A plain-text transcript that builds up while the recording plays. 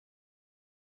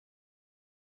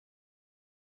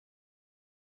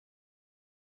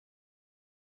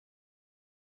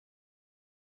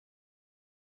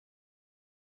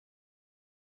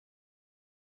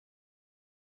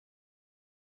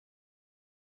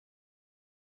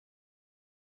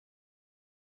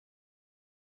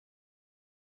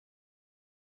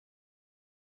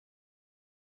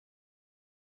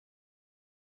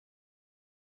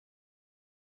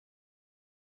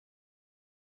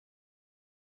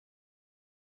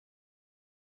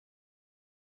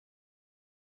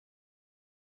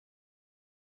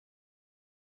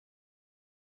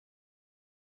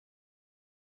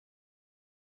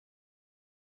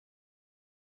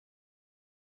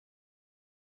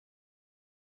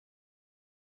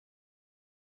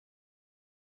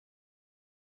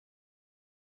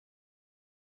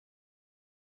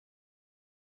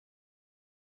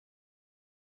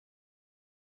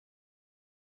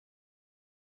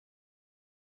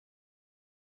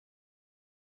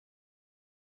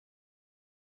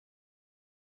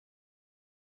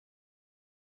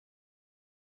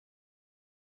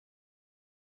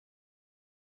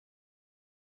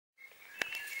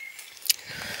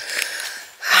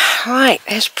Right,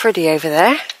 there's Priddy over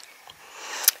there.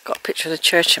 Got a picture of the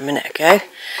church a minute ago.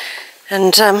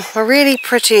 And a really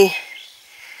pretty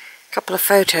couple of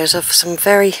photos of some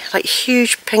very, like,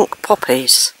 huge pink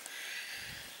poppies.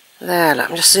 There, look,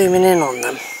 I'm just zooming in on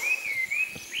them.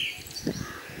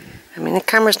 I mean, the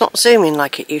camera's not zooming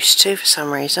like it used to for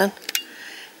some reason.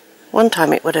 One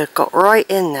time it would have got right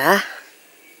in there.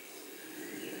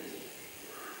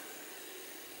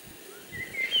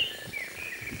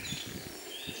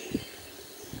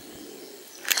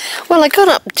 Well, I got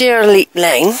up Deer Leap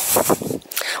Lane,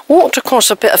 walked across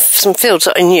a bit of some fields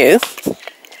that I knew,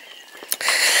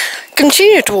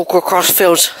 continued to walk across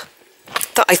fields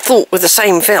that I thought were the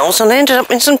same fields, and I ended up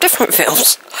in some different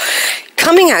fields,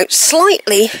 coming out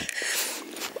slightly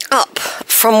up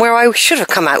from where I should have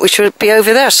come out, which would be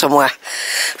over there somewhere.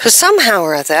 But somehow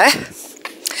or other,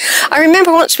 I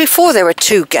remember once before there were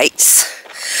two gates,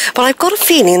 but I've got a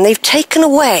feeling they've taken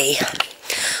away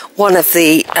one of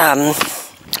the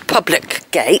public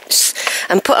gates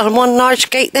and put on one large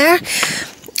gate there,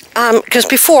 because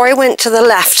before I went to the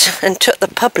left and took the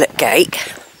public gate,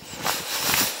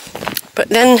 but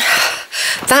then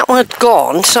that one had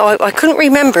gone, so I couldn't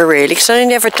remember really, because I'd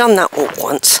only ever done that walk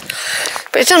once.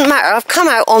 But it doesn't matter, I've come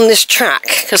out on this track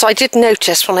because I did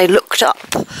notice when I looked up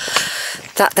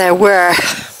that there were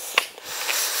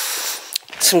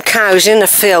some cows in a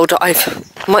field that I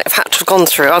might have had to have gone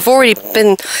through. I've already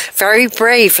been very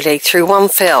bravely through one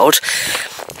field,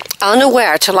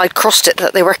 unaware till I'd crossed it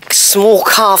that there were small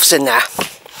calves in there.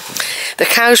 The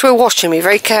cows were watching me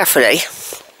very carefully.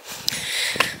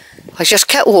 I just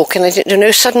kept walking, I didn't do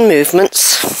no sudden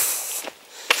movements.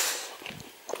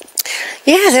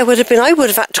 Yeah, there would have been, I would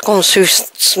have had to gone through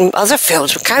some other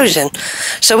fields with cows in.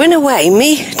 So in a way,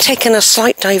 me taking a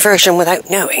slight diversion without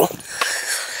knowing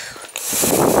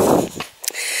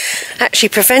actually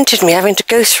prevented me having to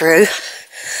go through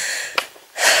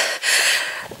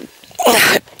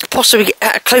possibly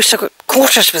at closer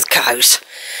quarters with cows.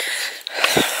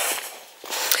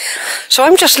 So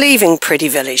I'm just leaving Priddy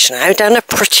Village now, down a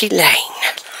pretty lane.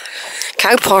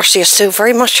 Cow parsley is still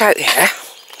very much out here.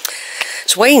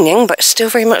 It's waning, but it's still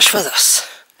very much with us.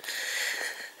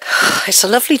 It's a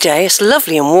lovely day, it's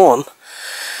lovely and warm.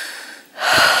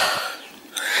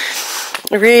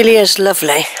 It really is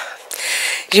lovely.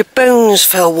 Your bones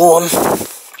feel warm.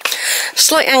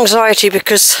 Slight anxiety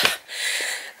because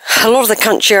a lot of the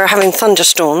country are having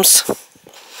thunderstorms.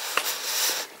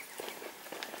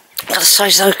 Got the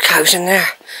size of those cows in there.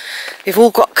 They've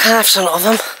all got calves, a lot of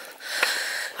them.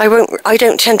 I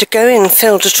don't tend to go in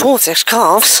field at all if there's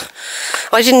calves.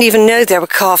 I didn't even know there were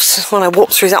calves when I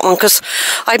walked through that one, because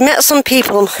I met some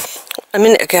people a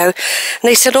minute ago and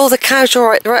they said, oh, the cows are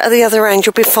right at the other end,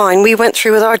 you'll be fine. We went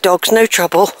through with our dogs, no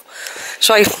trouble.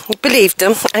 So I believed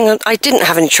them and I didn't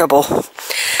have any trouble.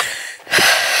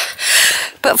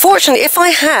 But fortunately, if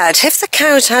the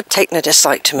cows had taken a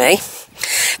dislike to me,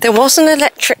 there was an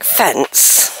electric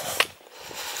fence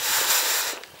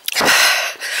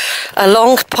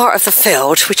along part of the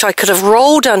field which I could have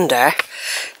rolled under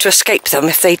to escape them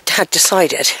if they had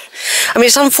decided. I mean,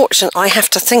 it's unfortunate I have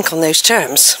to think on those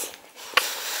terms.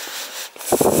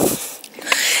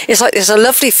 It's like there's a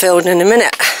lovely field in a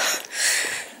minute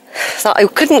that I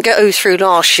couldn't go through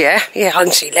last year. Yeah, I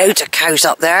can see loads of cows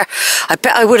up there. I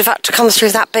bet I would have had to come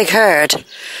through that big herd.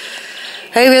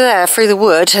 Over there, through the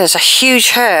wood, there's a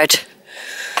huge herd.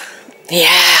 Yeah,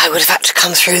 I would have had to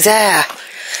come through there.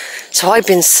 So I've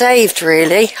been saved,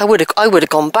 really. I would have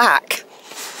gone back.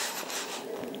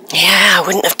 Yeah, I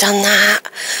wouldn't have done that.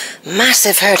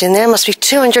 Massive herd in there, must be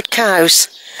 200 cows.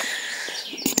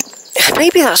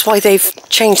 Maybe that's why they've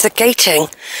changed the gating.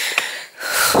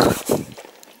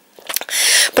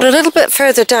 But a little bit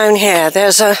further down here,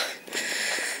 there's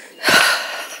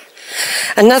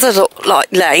another little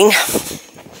lane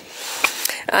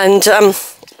and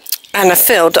a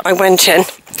field that I went in.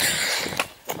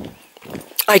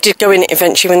 I did go in it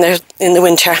eventually when in the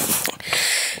winter.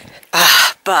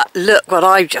 But look what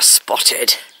I've just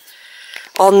spotted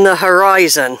on the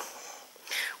horizon,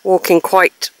 walking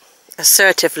quite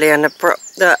assertively and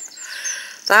abrupt.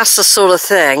 That's the sort of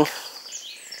thing.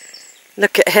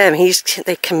 Look at him,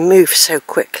 they can move so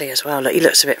quickly as well. Look, he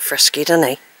looks a bit frisky, doesn't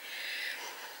he?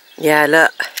 Yeah,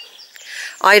 look.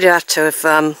 I'd have to have,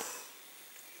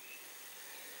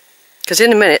 because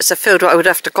in a minute it's the field I would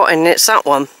have to got in, and it's that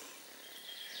one,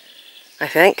 I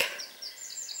think.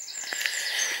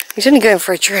 He's only going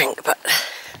for a drink, but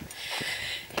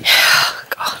oh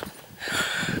God.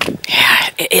 Yeah,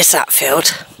 it is that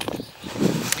field.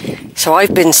 So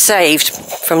I've been saved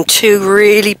from two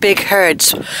really big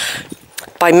herds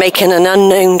by making an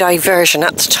unknown diversion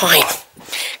at the time.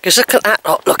 Because look at that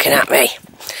lot looking at me.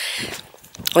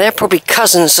 They're probably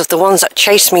cousins of the ones that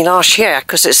chased me last year,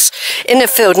 because it's in the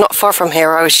field not far from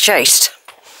here I was chased.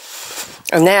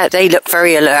 And they look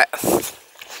very alert.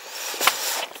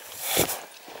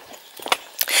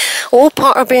 All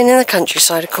part of being in the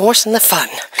countryside, of course, and the fun.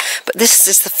 But this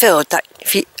is the field that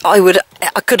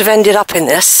I could have ended up in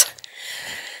this.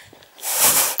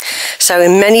 So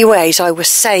in many ways I was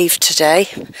saved today.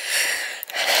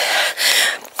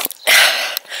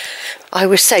 I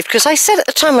was saved because I said at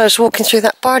the time I was walking through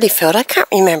that barley field, I can't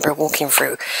remember walking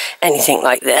through anything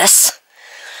like this.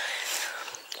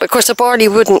 But of course the barley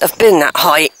wouldn't have been that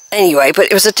high anyway, but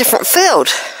it was a different field.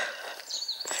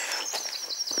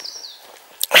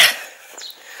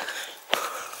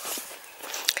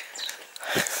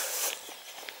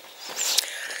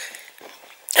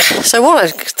 So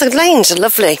the lanes are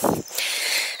lovely.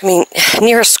 I mean,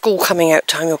 near a school coming out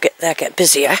time, you'll get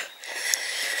busier.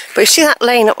 But you see that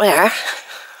lane up there?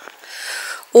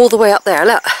 All the way up there,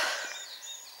 look.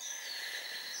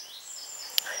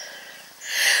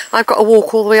 I've got to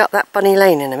walk all the way up that bunny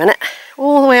lane in a minute.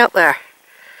 All the way up there.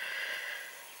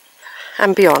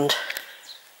 And beyond.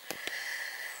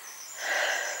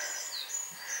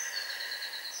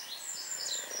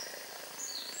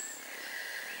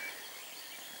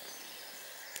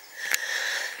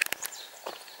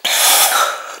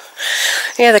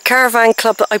 Yeah, the caravan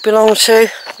club that I belong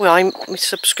to, well, my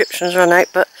subscription's run out,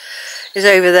 but is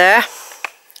over there.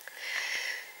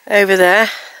 Over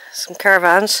there, some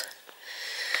caravans.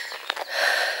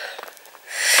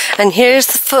 And here's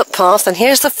the footpath, and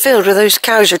here's the field where those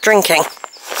cows are drinking.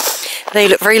 They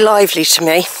look very lively to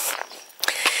me.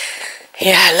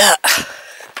 Yeah, look.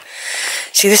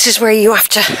 See, this is where you have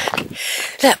to...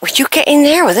 Look, would you get in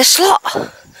there with this lot?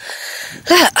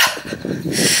 Look.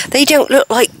 They don't look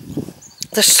like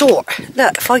the sort.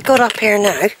 Look, if I got up here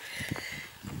now...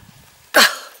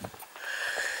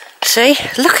 See?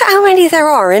 Look at how many there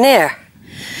are in here.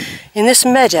 In this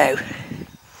meadow.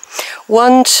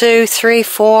 1, 2, 3,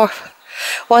 4...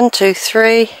 1, 2,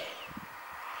 3...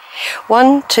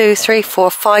 1, 2, 3, 4,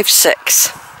 5,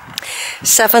 6...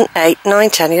 7, 8, 9,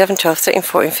 10, 11, 12, 13,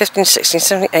 14, 15, 16,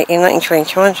 17, 18, 19,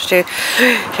 20, 21, 22,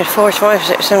 24, 25,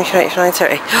 26, 27, 28, 29,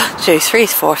 30, 2, 3,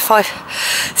 4, 5,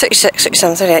 36,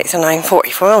 37, 38, 39,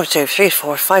 40, 41, 2, 3,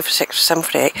 4, 5, 6, 7,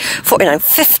 48, 49,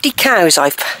 50 cows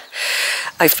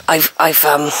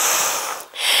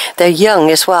they're young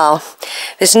as well.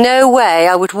 There's no way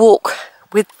I would walk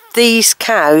with these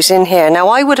cows in here. Now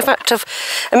I would have had to,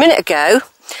 a minute ago,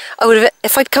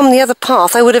 if I'd come the other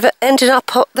path, I would have ended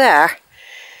up there.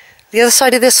 The other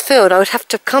side of this field, I would have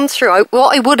to come through.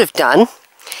 What I would have done,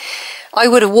 I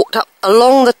would have walked up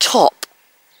along the top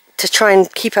to try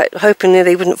and keep out, hoping that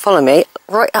they wouldn't follow me,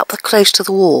 right up close to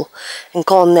the wall and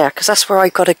gone there, because that's where I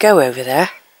got to go over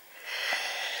there.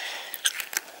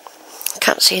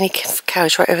 Can't see any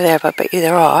cows right over there, but I bet you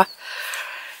there are.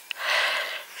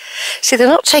 See, they're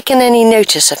not taking any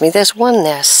notice of me. There's one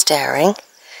there staring.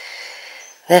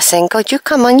 They're saying, God, you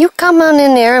come on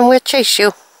in there and we'll chase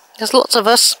you. There's lots of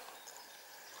us.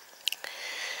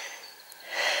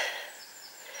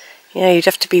 You know, you'd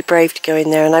have to be brave to go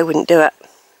in there, and I wouldn't do it.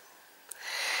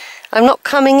 I'm not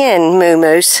coming in,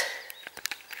 moo-moos.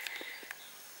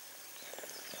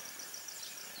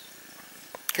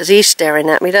 Because he's staring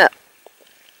at me, look.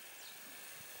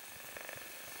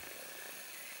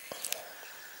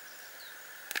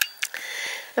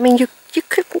 I mean, you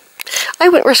could... I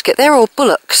wouldn't risk it. They're all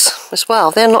bullocks as well.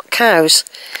 They're not cows.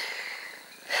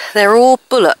 They're all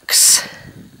bullocks.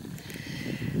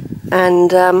 And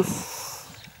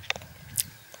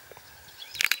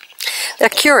they're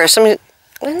curious. I mean,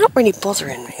 they're not really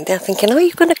bothering me. They're thinking, are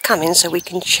you going to come in so we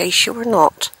can chase you or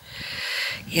not?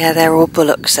 Yeah, they're all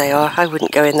bullocks, they are. I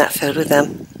wouldn't go in that field with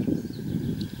them.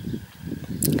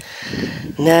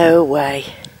 No way.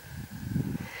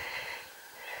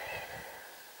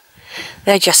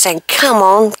 They're just saying, come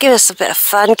on, give us a bit of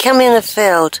fun, come in the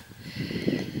field.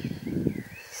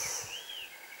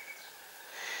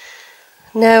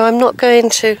 No, I'm not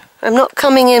going to. I'm not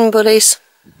coming in, bullies.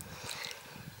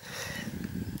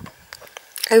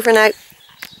 Over and out.